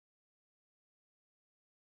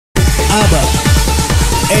ABBA,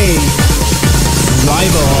 A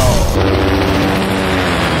Rival.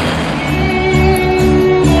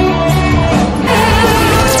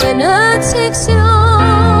 Winner takes it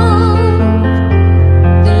all,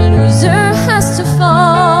 the loser has to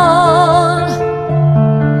fall.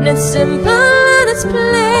 And it's simple and it's plain,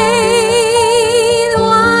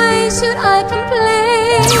 why should I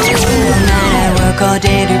complain? I work all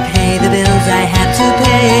day to pay the bills I have to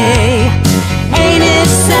pay. Ain't it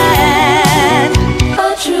sad? A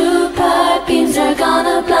true bright beams are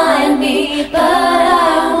gonna blind me, but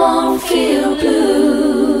I won't feel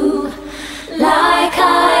blue like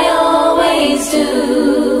I always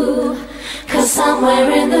do, 'cause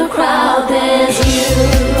somewhere in the crowd there's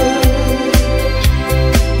you.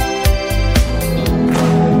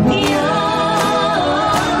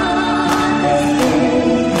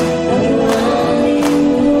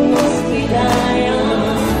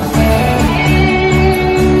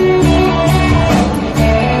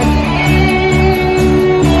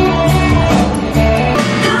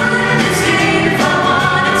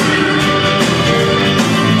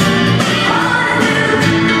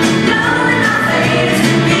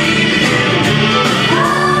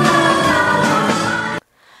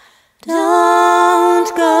 Don't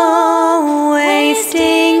go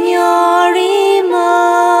wasting your emotion.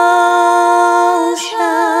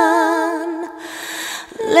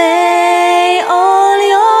 Lay all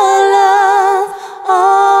your love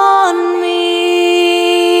on me.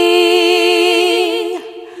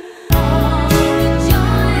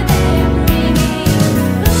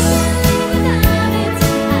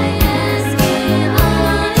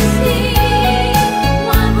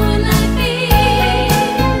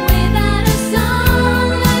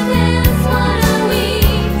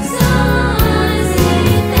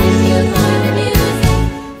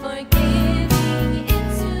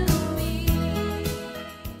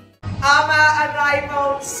 ABBA and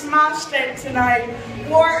Rival smashed it tonight.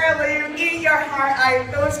 Waterloo, eat your heart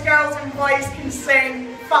out. Those girls and boys can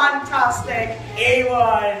sing fantastic.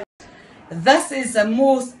 A1. This is the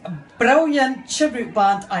most brilliant tribute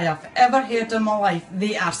band I have ever heard in my life.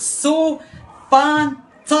 They are so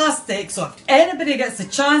fantastic. So if anybody gets a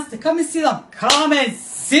chance to come and see them, come and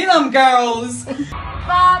see them, girls.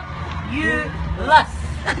 Fabulous.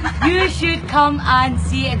 You should come and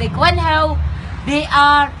see it. They go in Hill. They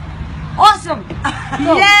are awesome.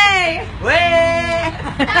 Yay! Way!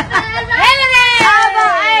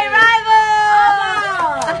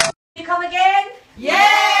 You come again?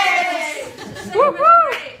 Yes!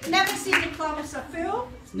 Never seen the club so full.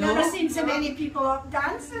 Never seen so many people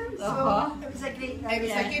dancing. So it was a great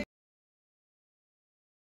night.